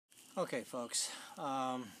Okay, folks,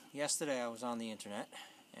 yesterday I was on the internet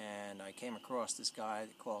and I came across this guy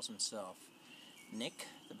that calls himself Nick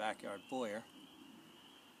the Backyard Bowyer.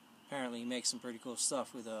 Apparently he makes some pretty cool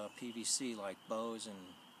stuff with PVC, like bows and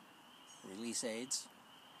release aids.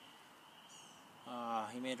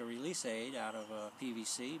 He made a release aid out of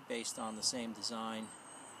PVC based on the same design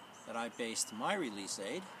that I based my release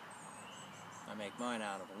aid. I make mine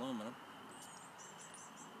out of aluminum,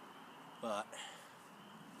 but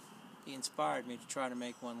he inspired me to try to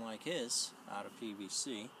make one like his out of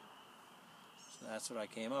PVC. So that's what I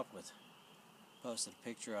came up with. Posted a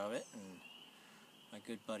picture of it, and my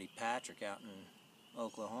good buddy Patrick out in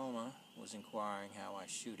Oklahoma was inquiring how I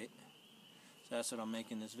shoot it. So that's what I'm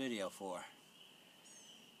making this video for.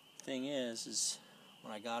 Thing is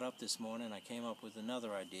when I got up this morning I came up with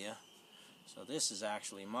another idea. So this is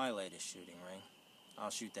actually my latest shooting ring. I'll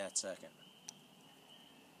shoot that second.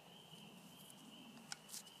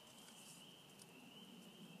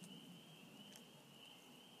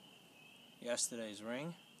 Yesterday's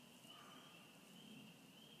ring.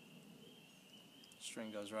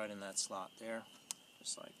 String goes right in that slot there,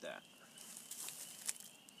 just like that.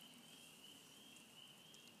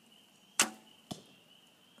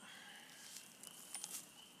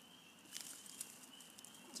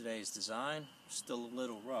 Today's design, still a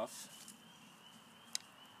little rough,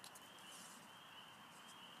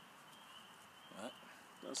 but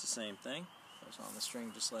does the same thing. Goes on the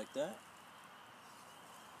string just like that.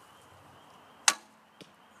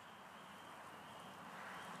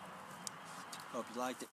 Hope you liked it.